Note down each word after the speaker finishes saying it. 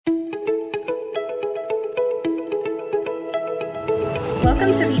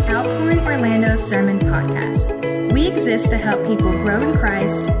Welcome to the Outpouring Orlando Sermon Podcast. We exist to help people grow in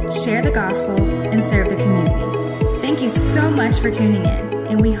Christ, share the gospel, and serve the community. Thank you so much for tuning in,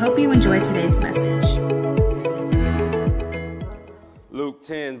 and we hope you enjoy today's message. Luke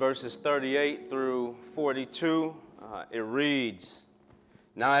 10, verses 38 through 42, it reads,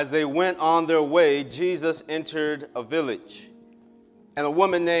 "Now as they went on their way, Jesus entered a village, and a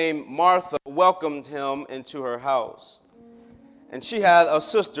woman named Martha welcomed him into her house. And she had a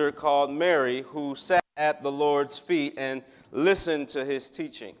sister called Mary who sat at the Lord's feet and listened to his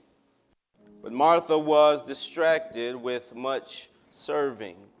teaching. But Martha was distracted with much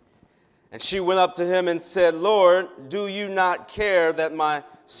serving. And she went up to him and said, 'Lord, do you not care that my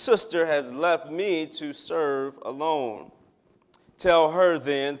sister has left me to serve alone? Tell her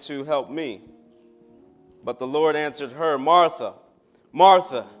then to help me.' But the Lord answered her, 'Martha,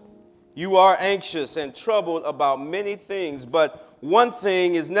 Martha, you are anxious and troubled about many things, but one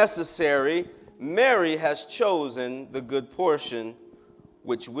thing is necessary. Mary has chosen the good portion,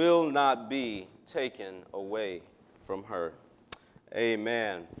 which will not be taken away from her.'"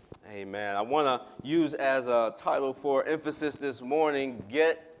 Amen. Amen. I want to use as a title for emphasis this morning,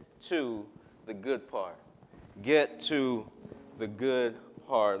 get to the good part. Get to the good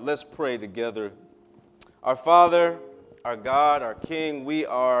part. Let's pray together. Our Father, our God, our King, we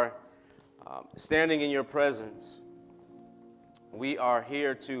are standing in your presence. We are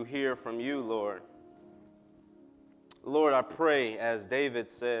here to hear from you, Lord. Lord, I pray, as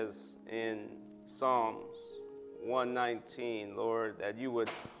David says in Psalms 119, Lord, that you would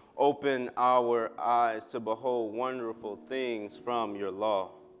open our eyes to behold wonderful things from your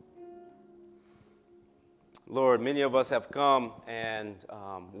law. Lord, many of us have come and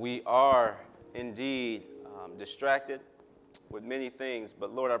we are indeed distracted with many things,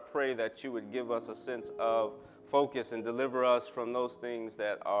 but Lord, I pray that you would give us a sense of focus and deliver us from those things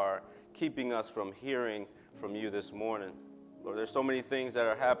that are keeping us from hearing from you this morning. Lord, there's so many things that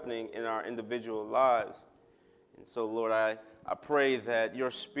are happening in our individual lives. And so, Lord, I pray that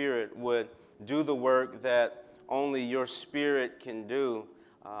your Spirit would do the work that only your Spirit can do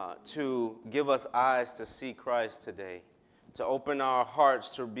to give us eyes to see Christ today, to open our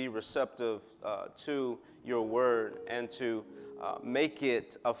hearts to be receptive to your word, and to make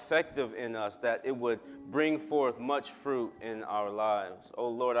it effective in us, that it would bring forth much fruit in our lives. Oh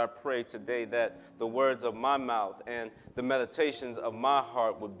Lord, I pray today that the words of my mouth and the meditations of my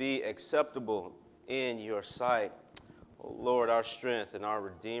heart would be acceptable in your sight. Oh Lord, our strength and our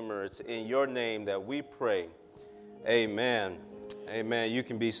Redeemer, it's in your name that we pray. Amen. Amen. You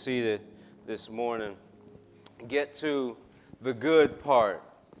can be seated this morning. Get to the good part.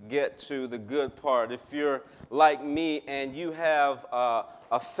 Get to the good part. If you're like me and you have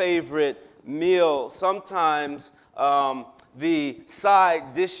a favorite meal, sometimes the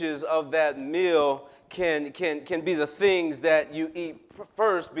side dishes of that meal can be the things that you eat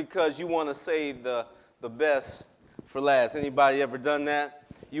first because you want to save the best for last. Anybody ever done that?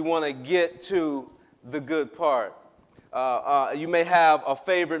 You want to get to the good part. You may have a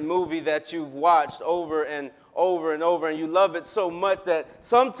favorite movie that you've watched over and over, and you love it so much that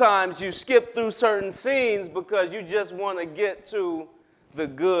sometimes you skip through certain scenes because you just want to get to the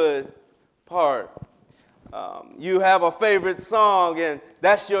good part. You have a favorite song, and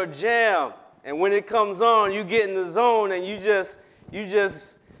that's your jam. And when it comes on, you get in the zone, and you just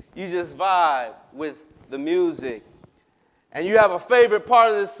vibe with the music. And you have a favorite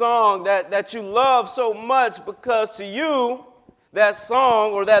part of the song that you love so much because to you, that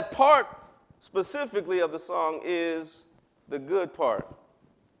song or that part specifically of the song is the good part.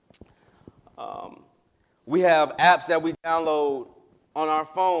 We have apps that we download on our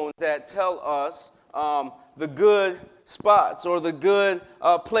phone that tell us the good spots or the good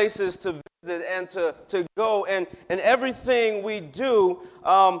places to visit and to go. And everything we do,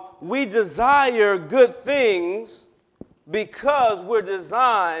 we desire good things because we're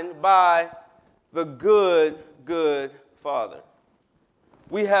designed by the good Father.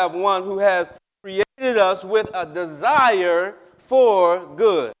 We have one who has created us with a desire for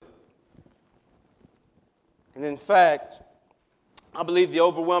good. And in fact, I believe the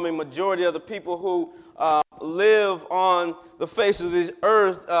overwhelming majority of the people who live on the face of this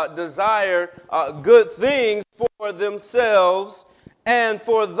earth desire good things for themselves and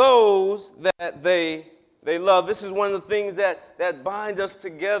for those that they love. This is one of the things that bind us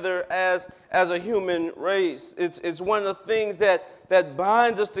together as a human race. It's one of the things that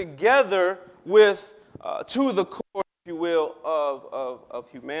binds us together with to the core, if you will, of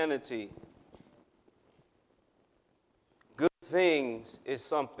humanity. Good things is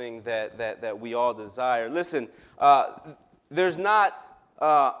something that we all desire. Listen, there's not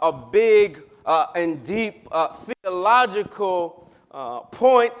a big and deep theological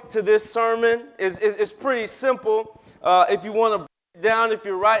point to this sermon. It's pretty simple. If you want to break it down, if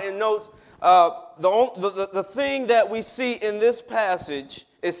you're writing notes, the thing that we see in this passage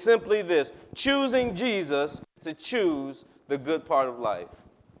is simply this: choosing Jesus to choose the good part of life.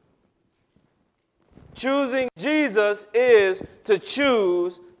 Choosing Jesus is to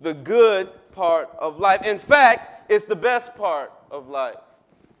choose the good part of life. In fact, it's the best part of life.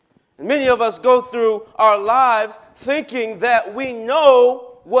 And many of us go through our lives thinking that we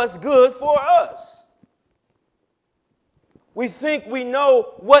know what's good for us. We think we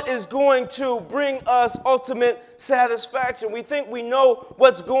know what is going to bring us ultimate satisfaction. We think we know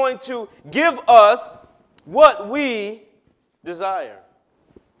what's going to give us what we desire.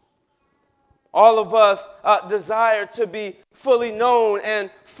 All of us desire to be fully known and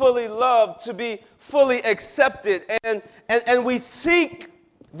fully loved, to be fully accepted, and we seek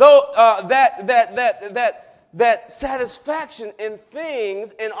that satisfaction in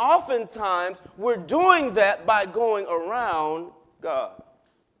things, and oftentimes we're doing that by going around God,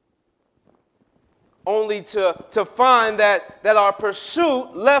 only to find that our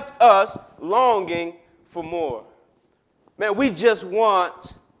pursuit left us longing for more. Man, we just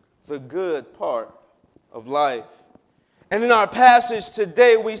want the good part of life. And in our passage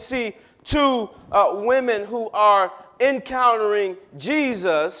today, we see two women who are encountering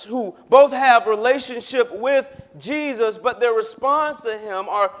Jesus, who both have relationship with Jesus, but their response to him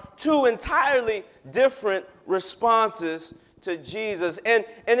are two entirely different responses to Jesus. And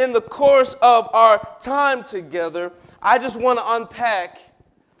in the course of our time together, I just want to unpack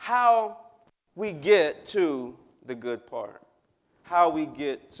how we get to the good part. How we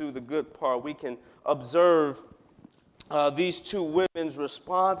get to the good part. We can observe these two women's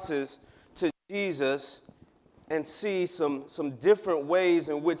responses to Jesus and see some different ways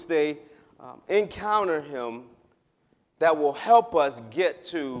in which they encounter him that will help us get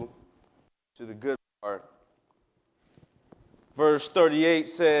to the good part. Verse 38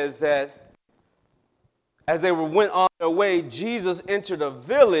 says that as they went on their way, Jesus entered a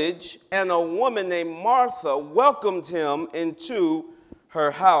village, and a woman named Martha welcomed him into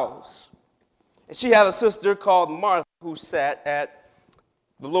her house. And she had a sister called Martha who sat at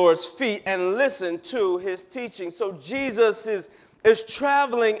the Lord's feet and listened to his teaching. So Jesus is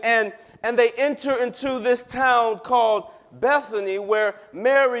traveling, and they enter into this town called Bethany, where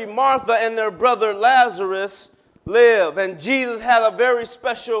Mary, Martha, and their brother Lazarus live. And Jesus had a very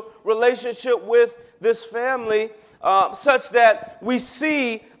special relationship with this family, such that we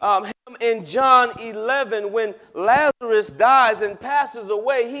see him in John 11 when Lazarus dies and passes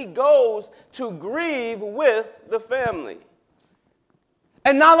away. He goes to grieve with the family.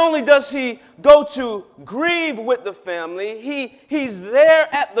 And not only does he go to grieve with the family, he's there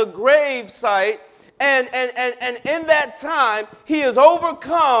at the grave site, and in that time he is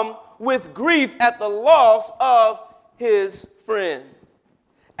overcome with grief at the loss of his friend.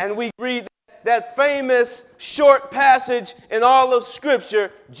 And we read that famous short passage in all of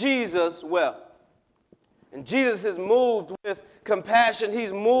Scripture, Jesus wept. And Jesus is moved with compassion.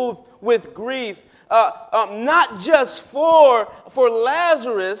 He's moved with grief, not just for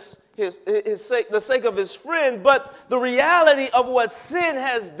Lazarus, the sake of his friend, but the reality of what sin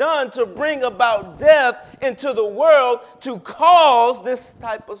has done to bring about death into the world, to cause this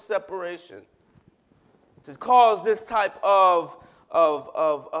type of separation, to cause this type of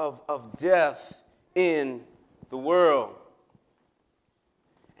death in the world.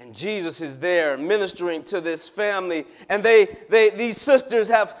 And Jesus is there ministering to this family, and these sisters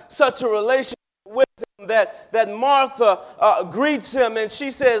have such a relationship with him that Martha greets him, and she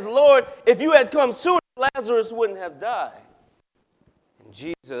says, "Lord, if you had come sooner, Lazarus wouldn't have died." And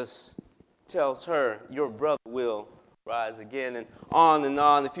Jesus tells her, "Your brother will rise again," and on and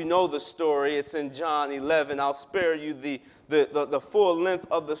on. If you know the story, it's in John 11. I'll spare you the full length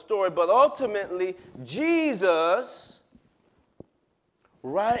of the story, but ultimately Jesus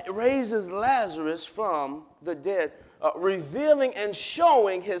raises Lazarus from the dead, revealing and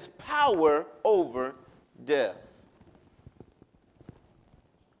showing his power over death.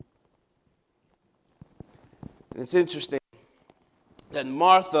 And it's interesting that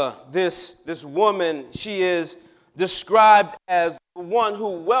Martha, this woman, she is described as the one who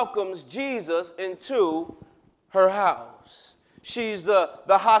welcomes Jesus into her house. She's the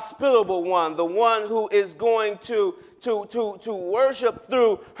hospitable one, the one who is going to worship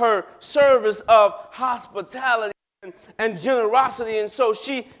through her service of hospitality and generosity. And so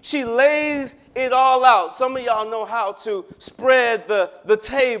she lays it all out. Some of y'all know how to spread the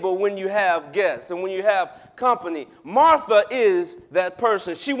table when you have guests and when you have company. Martha is that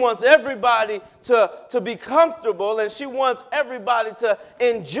person. She wants everybody to be comfortable, and she wants everybody to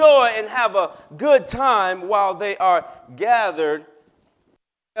enjoy and have a good time while they are gathered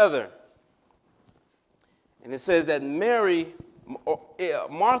together. And it says that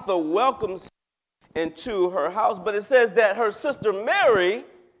Martha welcomes him into her house, but it says that her sister Mary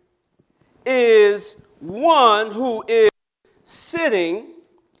is one who is sitting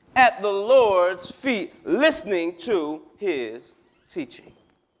at the Lord's feet, listening to his teaching.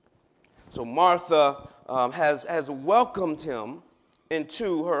 So Martha has welcomed him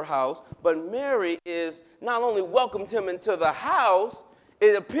into her house, but Mary is not only welcomed him into the house,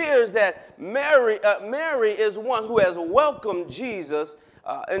 it appears that Mary is one who has welcomed Jesus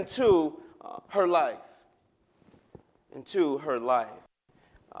into her life. Into her life.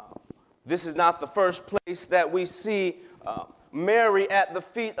 This is not the first place that we see Mary at the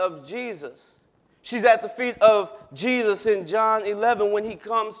feet of Jesus. She's at the feet of Jesus in John 11 when he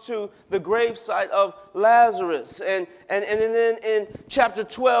comes to the gravesite of Lazarus. And then in chapter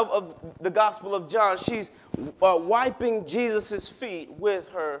 12 of the Gospel of John, she's wiping Jesus' feet with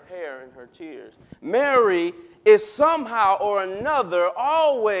her hair and her tears. Mary is somehow or another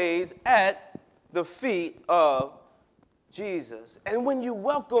always at the feet of Jesus. And when you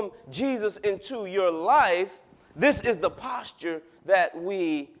welcome Jesus into your life, this is the posture that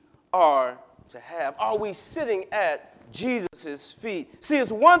we are to have. Are we sitting at Jesus' feet? See,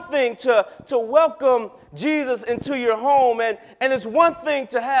 it's one thing to welcome Jesus into your home, and it's one thing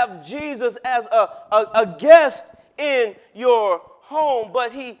to have Jesus as a guest in your home,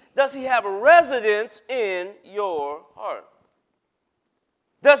 but does he have a residence in your heart?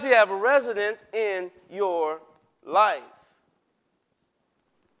 Does he have a residence in your life?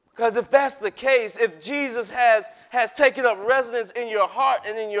 Because if that's the case, if Jesus has taken up residence in your heart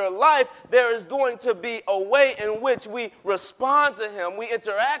and in your life, there is going to be a way in which we respond to him, we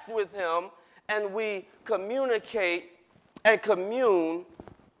interact with him, and we communicate and commune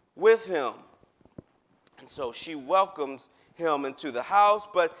with him. And so she welcomes him into the house,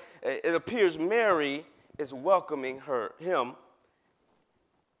 but it appears Mary is welcoming him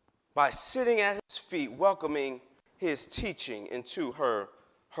by sitting at his feet, welcoming his teaching into her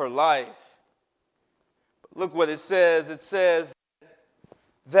life. But look what it says. It says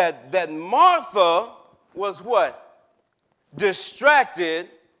that Martha was what? Distracted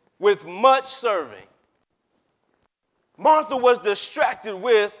with much serving. Martha was distracted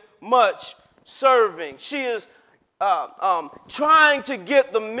with much serving. She is trying to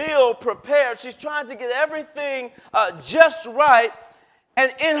get the meal prepared. She's trying to get everything just right.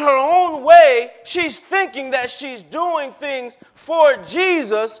 And in her own way, she's thinking that she's doing things for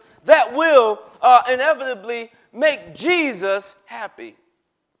Jesus that will inevitably make Jesus happy.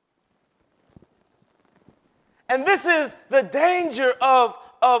 And this is the danger of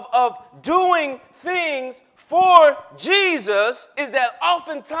doing things for Jesus, is that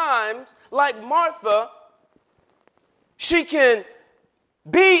oftentimes, like Martha, she can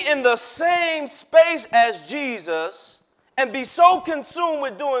be in the same space as Jesus and be so consumed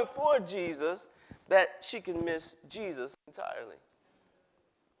with doing for Jesus that she can miss Jesus entirely.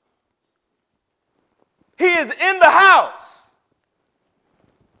 He is in the house,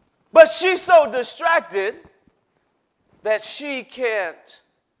 but she's so distracted that she can't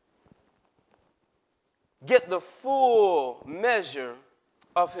get the full measure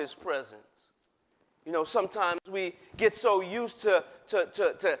of his presence. You know, sometimes we get so used to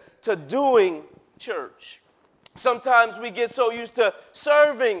doing church. Sometimes we get so used to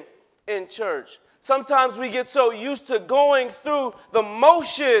serving in church. Sometimes we get so used to going through the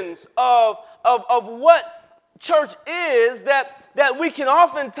motions of what church is that we can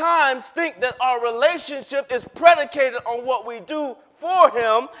oftentimes think that our relationship is predicated on what we do for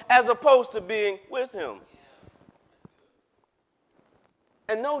him as opposed to being with him.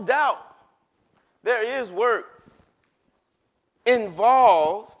 And no doubt, there is work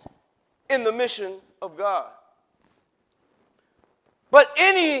involved in the mission of God. But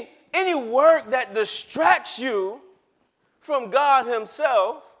any work that distracts you from God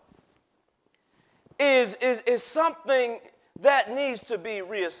himself is something that needs to be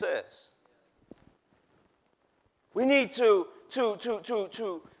reassessed. We need to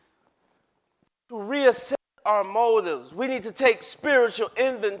reassess our motives. We need to take spiritual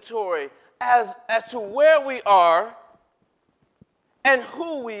inventory as to where we are and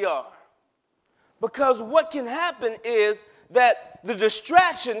who we are. Because what can happen is that the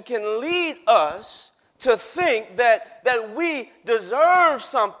distraction can lead us to think that we deserve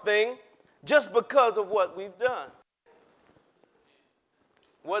something just because of what we've done.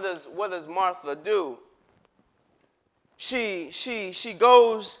 What does Martha do? she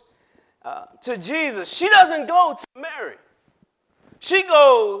goes to Jesus. She doesn't go to Mary. She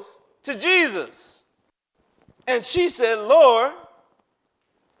goes to Jesus. And she said, Lord,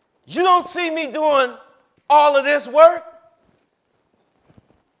 you don't see me doing all of this work?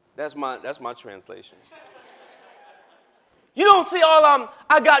 That's my translation. You don't see all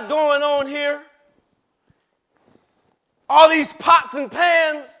I got going on here? All these pots and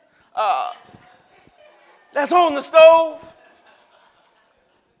pans that's on the stove.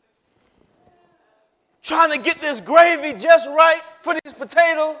 Trying to get this gravy just right for these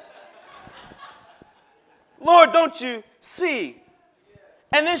potatoes. Lord, don't you see?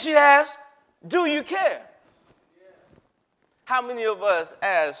 And then she asked, do you care? How many of us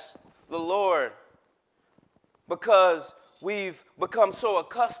ask the Lord because we've become so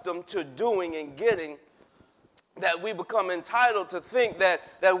accustomed to doing and getting that we become entitled to think that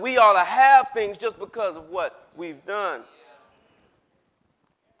we ought to have things just because of what we've done?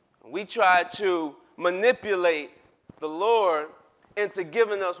 We try to manipulate the Lord into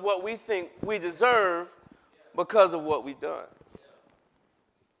giving us what we think we deserve because of what we've done.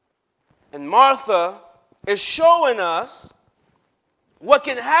 And Martha is showing us what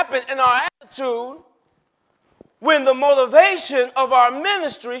can happen in our attitude when the motivation of our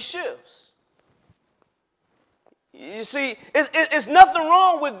ministry shifts. You see, it's nothing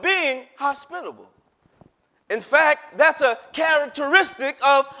wrong with being hospitable. In fact, that's a characteristic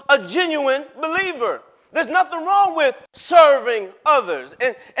of a genuine believer. There's nothing wrong with serving others.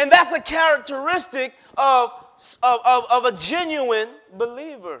 And that's a characteristic of a genuine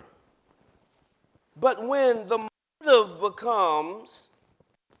believer. But when the motive becomes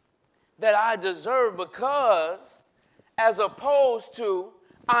that I deserve because, as opposed to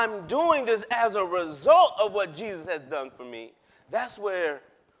I'm doing this as a result of what Jesus has done for me, that's where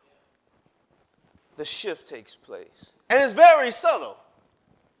the shift takes place. And it's very subtle.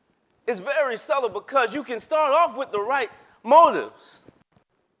 It's very subtle because you can start off with the right motives.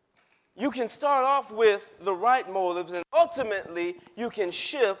 You can start off with the right motives, and ultimately you can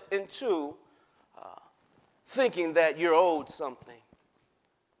shift into thinking that you're owed something.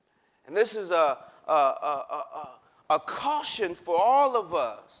 And this is a caution for all of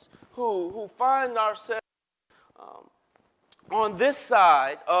us who find ourselves on this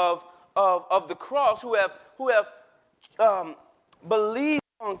side of the cross, who have believed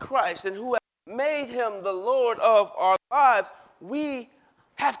on Christ and who have made him the Lord of our lives. We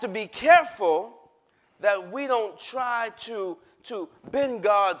have to be careful that we don't try to bend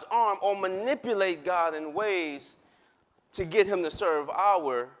God's arm or manipulate God in ways to get him to serve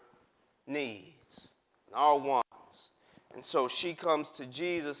our needs, our wants. And so she comes to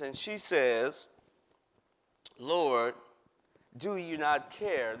Jesus and she says, Lord, do you not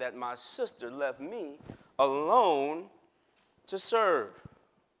care that my sister left me alone to serve?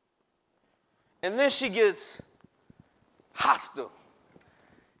 And then she gets hostile.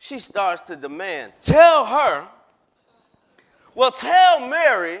 She starts to demand, tell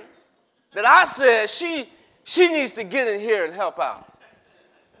Mary that I said she needs to get in here and help out.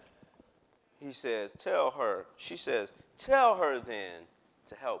 He says, tell her. She says, tell her then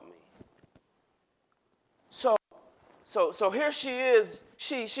to help me. So here she is.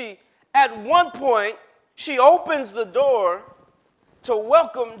 She at one point, she opens the door to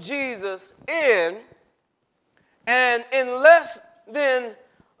welcome Jesus in, and in less than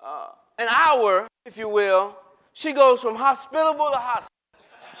an hour, if you will, she goes from hospitable to hostile.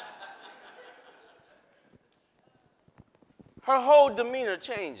 Her whole demeanor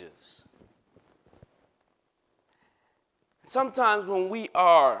changes. Sometimes when we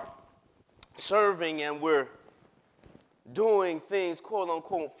are serving and we're doing things, quote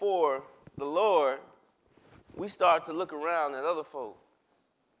unquote, for the Lord, we start to look around at other folk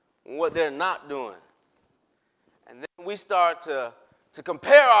and what they're not doing. And then we start to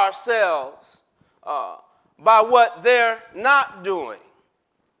compare ourselves by what they're not doing.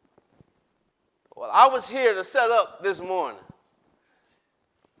 Well, I was here to set up this morning.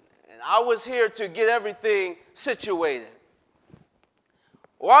 And I was here to get everything situated.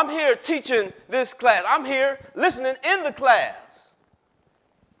 Or I'm here teaching this class. I'm here listening in the class.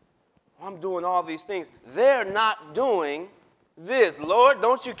 I'm doing all these things. They're not doing this. Lord,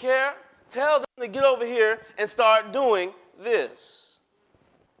 don't you care? Tell them to get over here and start doing this.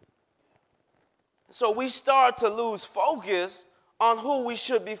 So we start to lose focus on who we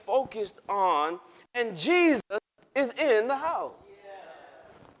should be focused on, and Jesus is in the house.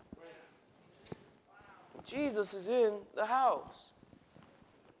 Jesus is in the house.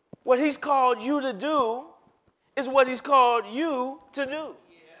 What he's called you to do is what he's called you to do.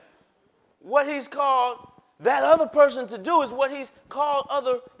 What he's called that other person to do is what he's called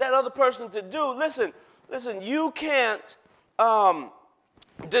that other person to do. Listen, you can't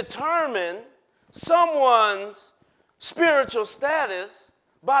determine someone's spiritual status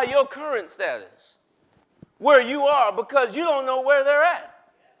by your current status, where you are, because you don't know where they're at.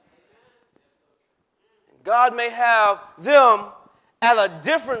 God may have them at a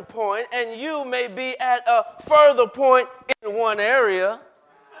different point, and you may be at a further point in one area.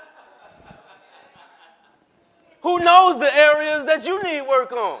 Who knows the areas that you need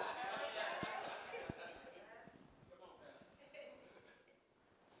work on?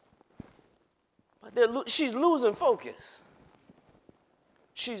 But she's losing focus.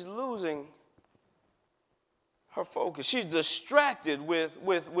 She's losing her focus. She's distracted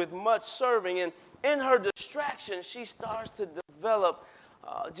with much serving, and in her distraction, she starts to develop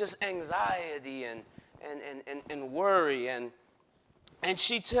just anxiety and worry, and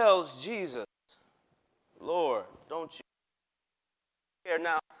she tells Jesus, Lord, don't you care?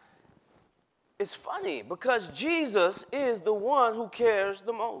 Now, it's funny because Jesus is the one who cares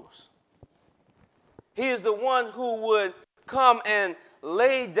the most. He is the one who would come and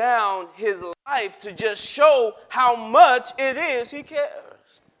lay down his life to just show how much it is he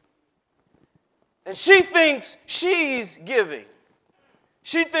cares. And she thinks she's giving.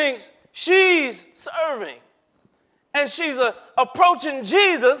 She thinks she's serving. And she's approaching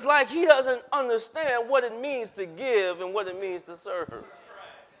Jesus like he doesn't understand what it means to give and what it means to serve.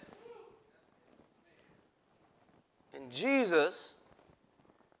 And Jesus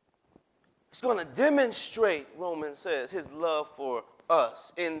is going to demonstrate, Romans says, his love for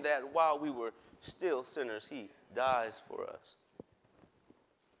us in that while we were still sinners, he dies for us.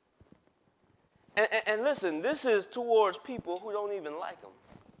 And listen, this is towards people who don't even like him,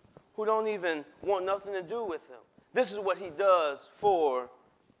 who don't even want nothing to do with him. This is what he does for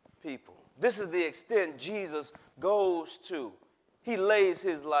people. This is the extent Jesus goes to. He lays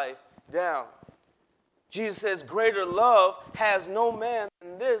his life down. Jesus says, greater love has no man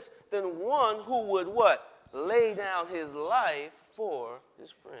than this, than one who would what? Lay down his life for his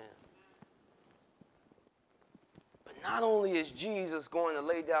friend. But not only is Jesus going to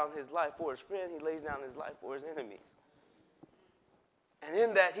lay down his life for his friend, he lays down his life for his enemies. And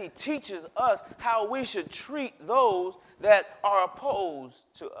in that, he teaches us how we should treat those that are opposed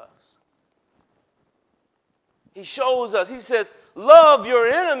to us. He shows us, he says, love your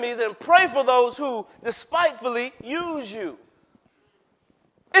enemies and pray for those who despitefully use you.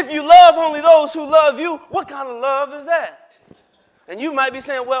 If you love only those who love you, what kind of love is that? And you might be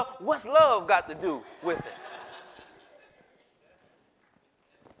saying, well, what's love got to do with it?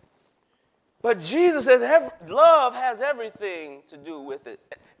 But Jesus says love has everything to do with it.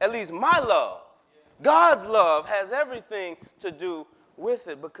 At least my love, God's love has everything to do with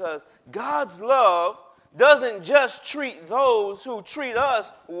it, because God's love doesn't just treat those who treat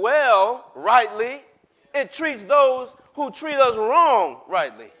us well, rightly. It treats those who treat us wrong,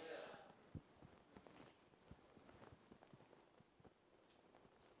 rightly.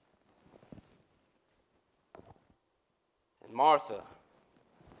 And Martha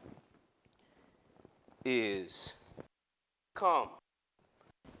is come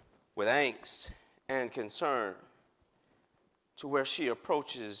with angst and concern to where she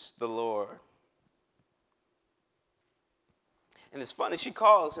approaches the Lord. And it's funny, she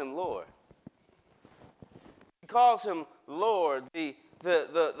calls him Lord. She calls him Lord, the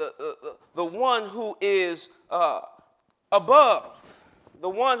one who is above, the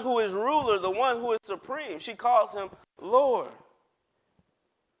one who is ruler, the one who is supreme. She calls him Lord.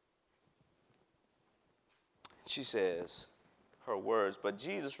 She says her words, but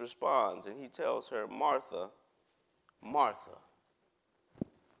Jesus responds and he tells her, Martha, Martha,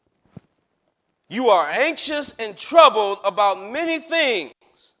 you are anxious and troubled about many things,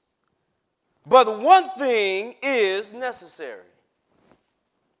 but one thing is necessary.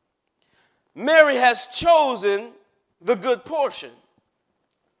 Mary has chosen the good portion,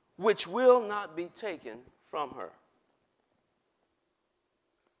 which will not be taken from her.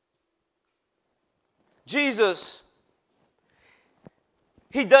 Jesus,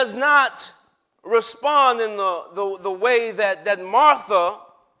 he does not respond in the way that Martha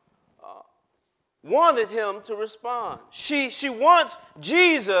wanted him to respond. She wants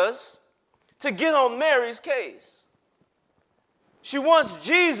Jesus to get on Mary's case. She wants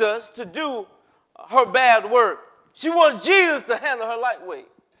Jesus to do her bad work. She wants Jesus to handle her lightweight,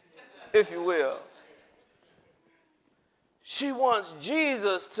 if you will. She wants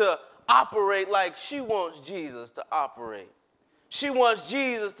Jesus to operate like she wants Jesus to operate. She wants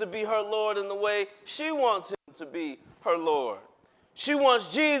Jesus to be her Lord in the way she wants him to be her Lord. She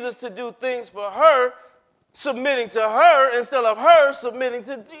wants Jesus to do things for her submitting to her instead of her submitting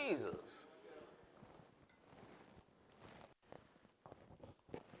to Jesus.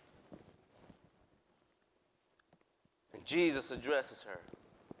 And Jesus addresses her.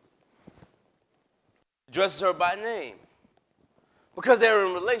 Addresses her by name because they're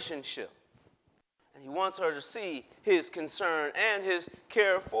in relationship. And he wants her to see his concern and his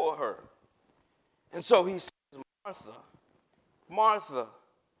care for her. And so he says, Martha, Martha.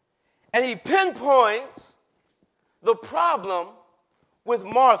 And he pinpoints the problem with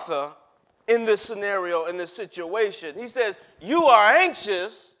Martha in this scenario, in this situation. He says, you are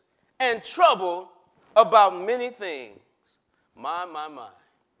anxious and troubled about many things. My.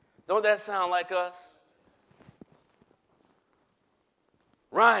 Don't that sound like us?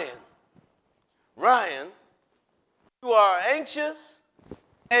 Ryan, you are anxious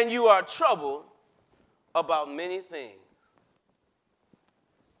and you are troubled about many things.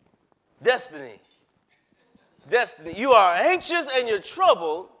 Destiny, you are anxious and you're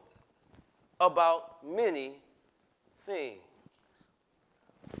troubled about many things.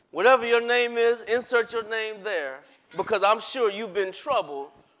 Whatever your name is, insert your name there, because I'm sure you've been troubled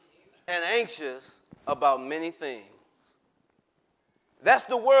and anxious about many things. That's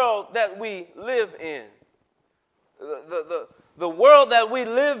the world that we live in. The world that we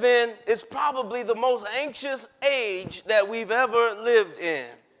live in is probably the most anxious age that we've ever lived in.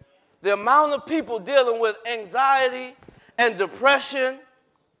 The amount of people dealing with anxiety and depression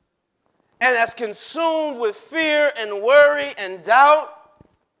and that's consumed with fear and worry and doubt,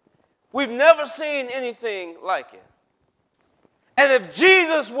 we've never seen anything like it. And if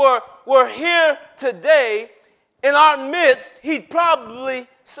Jesus were here today, in our midst, he'd probably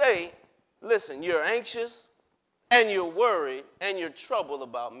say, listen, you're anxious and you're worried and you're troubled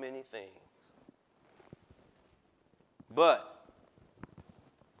about many things. But,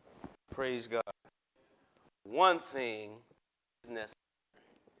 praise God, one thing is necessary.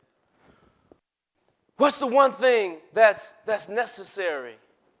 What's the one thing that's necessary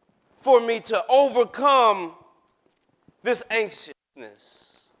for me to overcome this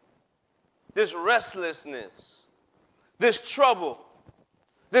anxiousness, this restlessness, this trouble,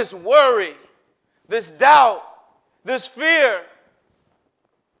 this worry, this doubt, this fear?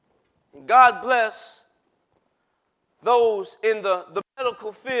 God bless those in the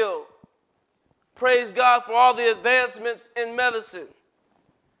medical field. Praise God for all the advancements in medicine.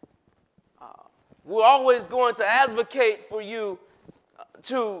 We're always going to advocate for you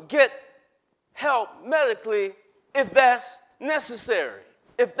to get help medically if that's necessary,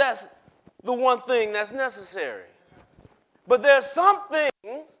 if that's the one thing that's necessary. But there are some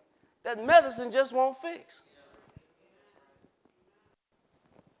things that medicine just won't fix.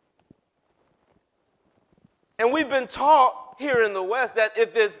 And we've been taught here in the West that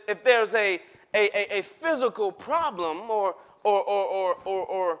if there's a physical problem or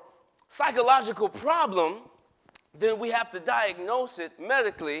psychological problem, then we have to diagnose it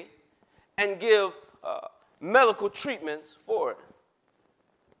medically and give medical treatments for it.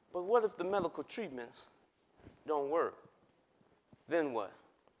 But what if the medical treatments don't work? Then what?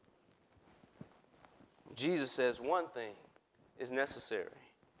 Jesus says one thing is necessary.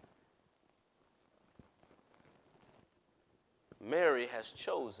 Mary has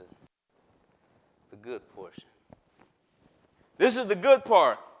chosen the good portion. This is the good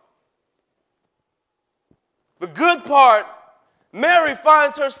part. The good part, Mary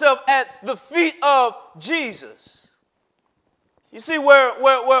finds herself at the feet of Jesus. You see,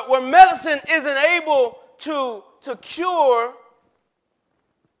 where medicine isn't able to cure,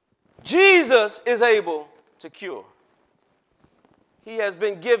 Jesus is able to cure. He has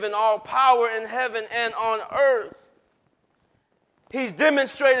been given all power in heaven and on earth. He's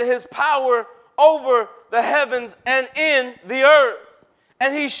demonstrated his power over the heavens and in the earth.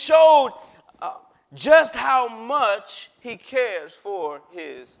 And he showed just how much he cares for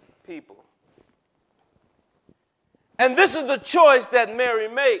his people. And this is the choice that Mary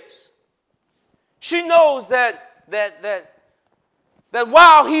makes. She knows that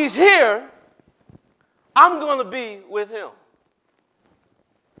while he's here, I'm going to be with him.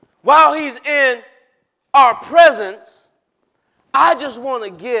 While he's in our presence, I just want to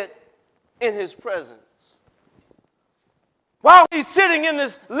get in his presence. While he's sitting in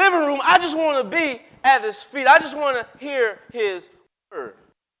this living room, I just want to be at his feet. I just want to hear his word.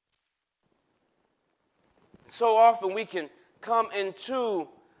 So often we can come into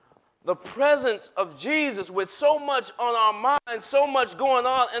the presence of Jesus with so much on our mind, so much going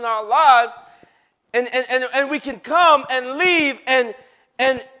on in our lives, and we can come and leave and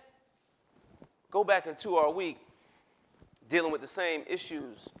go back into our week dealing with the same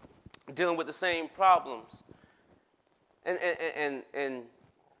issues dealing with the same problems. And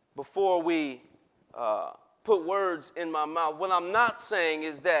before we put words in my mouth, what I'm not saying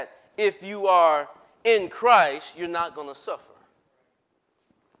is that if you are in Christ, you're not going to suffer.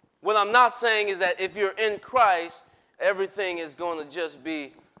 What I'm not saying is that if you're in Christ, everything is going to just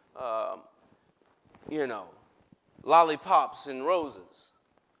be, lollipops and roses.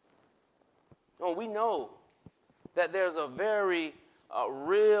 No, we know that there's a very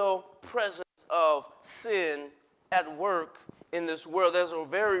real presence of sin at work in this world. There's a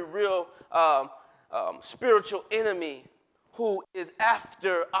very real spiritual enemy who is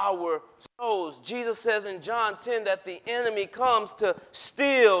after our souls. Jesus says in John 10 that the enemy comes to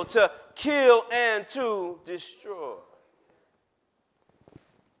steal, to kill, and to destroy.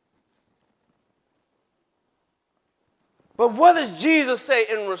 But what does Jesus say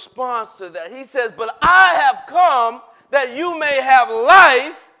in response to that? He says, but I have come that you may have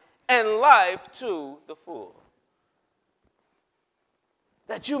life and life to the full.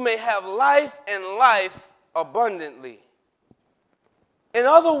 That you may have life and life abundantly. In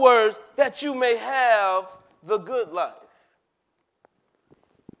other words, that you may have the good life.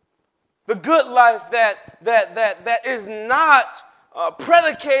 The good life that is not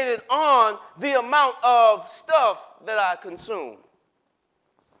predicated on the amount of stuff that I consume.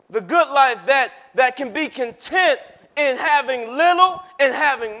 The good life that can be content in having little and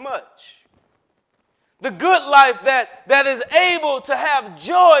having much. The good life that is able to have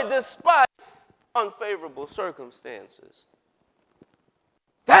joy despite unfavorable circumstances.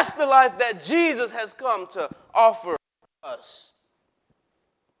 That's the life that Jesus has come to offer us.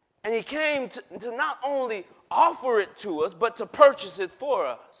 And he came to not only offer it to us, but to purchase it for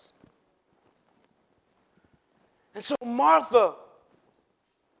us. And so Martha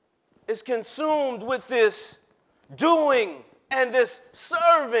is consumed with this doing and this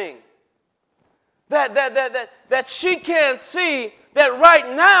serving that she can't see that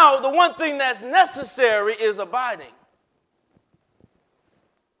right now the one thing that's necessary is abiding.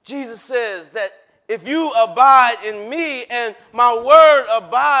 Jesus says that if you abide in me and my word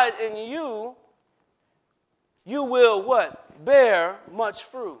abide in you, you will what? Bear much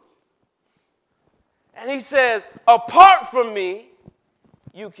fruit. And he says, apart from me,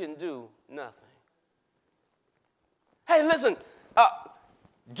 you can do nothing. Hey, listen,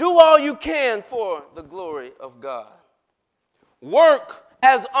 do all you can for the glory of God. Work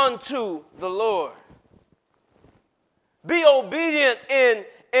as unto the Lord. Be obedient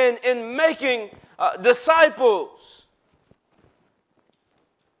in making disciples.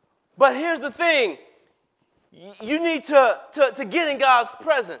 But here's the thing. You need to get in God's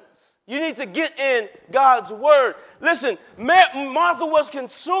presence. You need to get in God's word. Listen, Martha was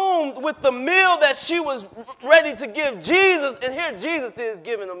consumed with the meal that she was ready to give Jesus, and here Jesus is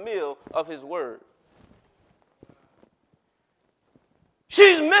giving a meal of his word.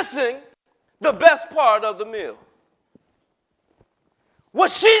 She's missing the best part of the meal.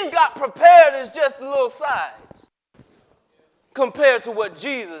 What she's got prepared is just the little sides compared to what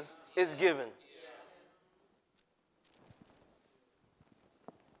Jesus is giving.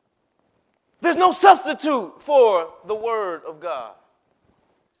 There's no substitute for the word of God.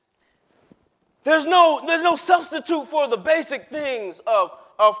 There's no substitute for the basic things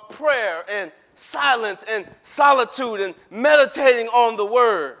of prayer and silence and solitude and meditating on the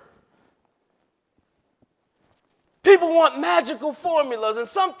word. People want magical formulas, and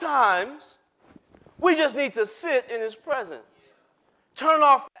sometimes we just need to sit in his presence. Turn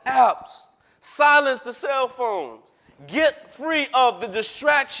off the apps, silence the cell phones, get free of the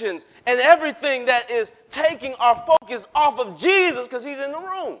distractions and everything that is taking our focus off of Jesus because he's in the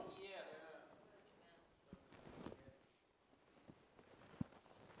room.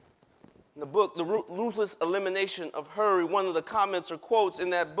 In the book, The Ruthless Elimination of Hurry, one of the comments or quotes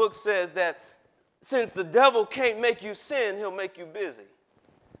in that book says that since the devil can't make you sin, he'll make you busy.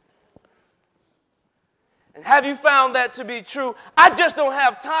 And have you found that to be true? I just don't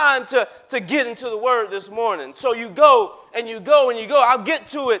have time to get into the word this morning. So you go and you go and you go. I'll get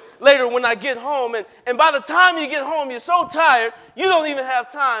to it later when I get home. And by the time you get home, you're so tired, you don't even have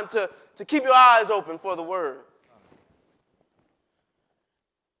time to keep your eyes open for the word.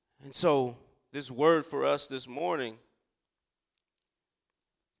 And so this word for us this morning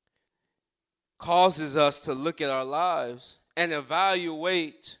causes us to look at our lives and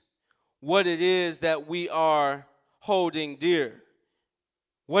evaluate what it is that we are holding dear,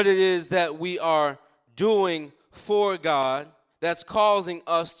 what it is that we are doing for God that's causing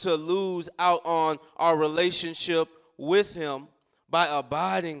us to lose out on our relationship with him by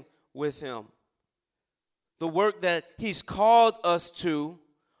abiding with him. The work that he's called us to,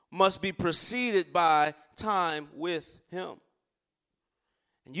 must be preceded by time with him.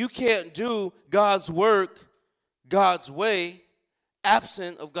 And you can't do God's work God's way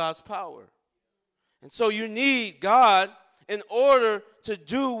absent of God's power. And so you need God in order to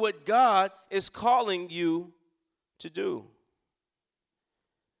do what God is calling you to do.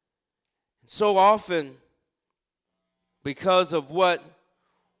 And so often, because of what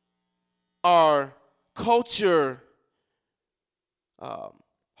our culture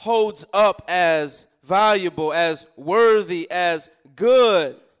holds up as valuable, as worthy, as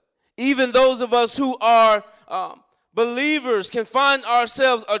good, even those of us who are believers can find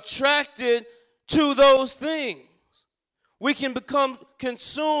ourselves attracted to those things. We can become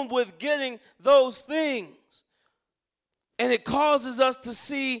consumed with getting those things. And it causes us to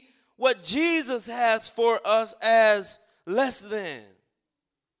see what Jesus has for us as less than.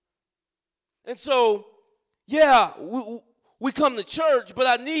 And so, yeah, we come to church, but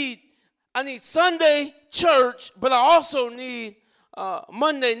I need Sunday church, but I also need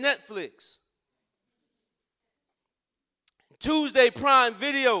Monday Netflix, Tuesday Prime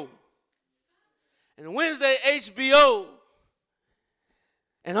Video, and Wednesday HBO,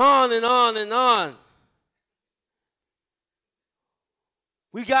 and on and on and on.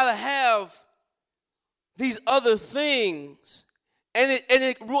 We got to have these other things. And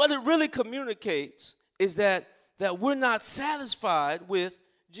what it really communicates is that we're not satisfied with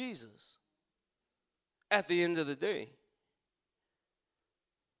Jesus at the end of the day.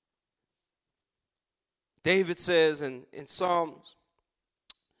 David says in Psalms,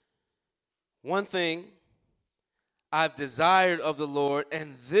 one thing I've desired of the Lord, and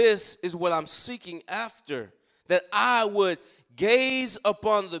this is what I'm seeking after, that I would gaze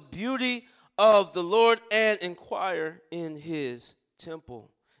upon the beauty of the Lord and inquire in his temple.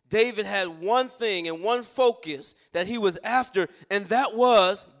 David had one thing and one focus that he was after, and that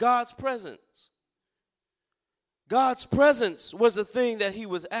was God's presence. God's presence was the thing that he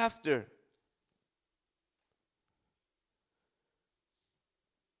was after.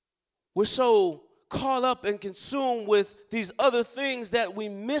 We're so caught up and consumed with these other things that we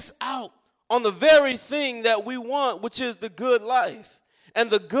miss out on the very thing that we want, which is the good life. And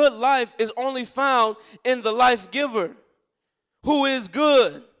the good life is only found in the life giver, who is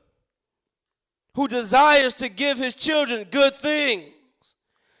good, who desires to give his children good things,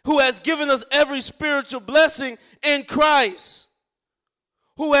 who has given us every spiritual blessing in Christ,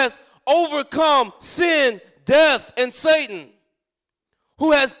 who has overcome sin, death, and Satan,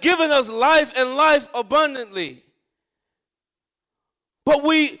 who has given us life and life abundantly. But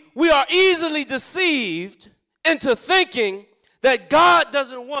we are easily deceived into thinking that God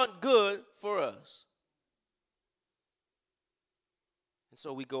doesn't want good for us. And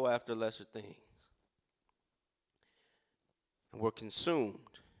so we go after lesser things. And we're consumed.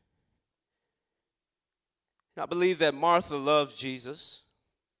 And I believe that Martha loved Jesus.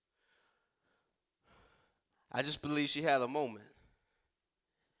 I just believe she had a moment.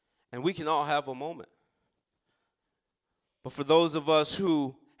 And we can all have a moment. But for those of us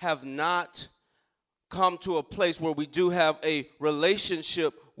who have not come to a place where we do have a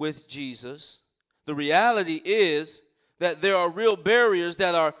relationship with Jesus, the reality is that there are real barriers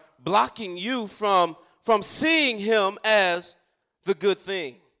that are blocking you from seeing him as the good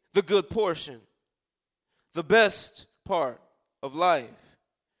thing, the good portion, the best part of life.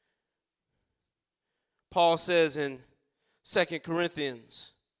 Paul says in 2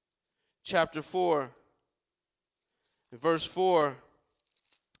 Corinthians chapter 4, verse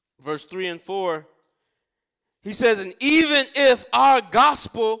 3 and 4, he says, and even if our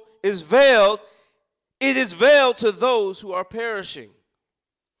gospel is veiled, it is veiled to those who are perishing.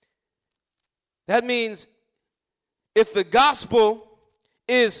 That means if the gospel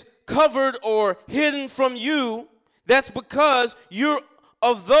is covered or hidden from you, that's because you're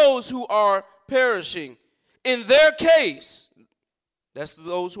of those who are perishing. In their case, that's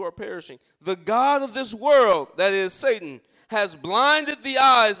those who are perishing. The God of this world, that is Satan, has blinded the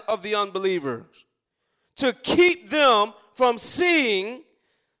eyes of the unbelievers to keep them from seeing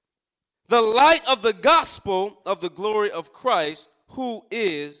the light of the gospel of the glory of Christ, who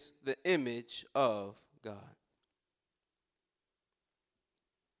is the image of God.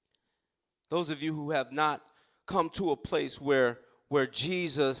 Those of you who have not come to a place where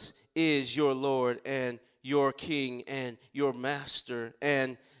Jesus is your Lord and your King and your Master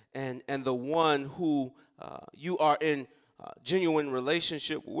and the one who you are in genuine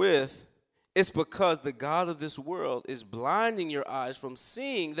relationship with, it's because the God of this world is blinding your eyes from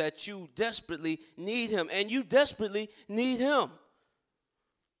seeing that you desperately need him, and you desperately need him.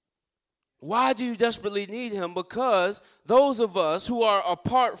 Why do you desperately need him? Because those of us who are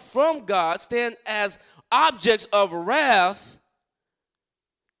apart from God stand as objects of wrath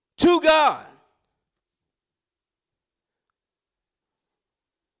to God.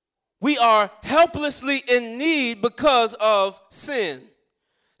 We are helplessly in need because of sin.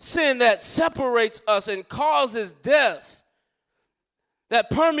 Sin that separates us and causes death,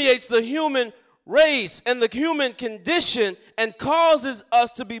 that permeates the human race and the human condition and causes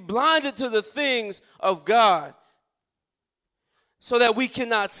us to be blinded to the things of God so that we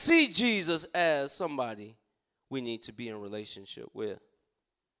cannot see Jesus as somebody we need to be in relationship with.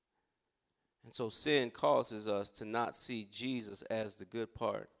 And so sin causes us to not see Jesus as the good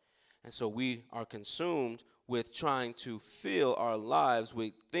part. And so we are consumed with trying to fill our lives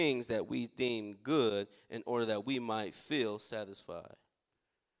with things that we deem good in order that we might feel satisfied.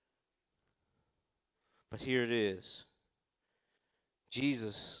 But here it is.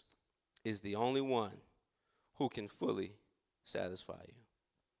 Jesus is the only one who can fully satisfy you.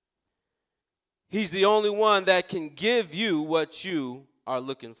 He's the only one that can give you what you are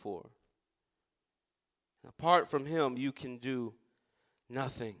looking for. Apart from him, you can do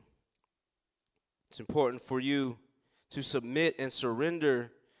nothing. It's important for you to submit and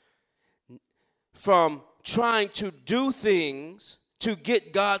surrender from trying to do things to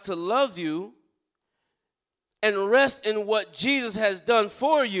get God to love you and rest in what Jesus has done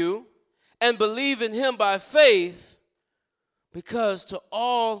for you and believe in him by faith, because to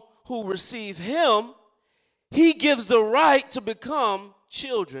all who receive him, he gives the right to become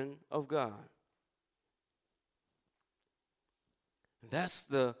children of God. That's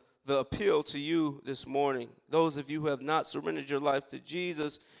the appeal to you this morning. Those of you who have not surrendered your life to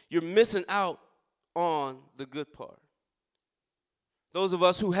Jesus, you're missing out on the good part. Those of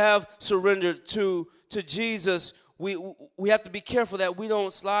us who have surrendered to Jesus, we have to be careful that we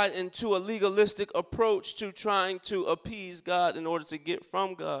don't slide into a legalistic approach to trying to appease God in order to get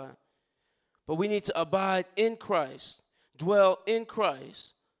from God. But we need to abide in Christ, dwell in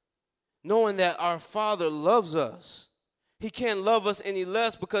Christ, knowing that our Father loves us. He can't love us any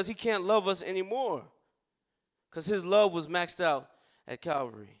less because he can't love us anymore. Because his love was maxed out at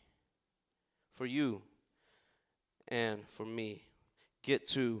Calvary for you and for me. Get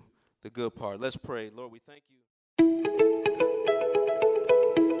to the good part. Let's pray. Lord, we thank you.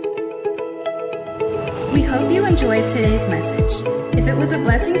 We hope you enjoyed today's message. If it was a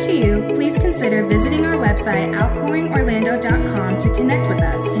blessing to you, please consider visiting our website, outpouringorlando.com, to connect with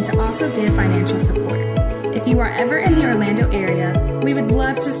us and to also give financial support. If you are ever in the Orlando area, we would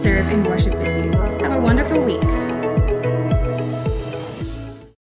love to serve and worship with you. Have a wonderful week.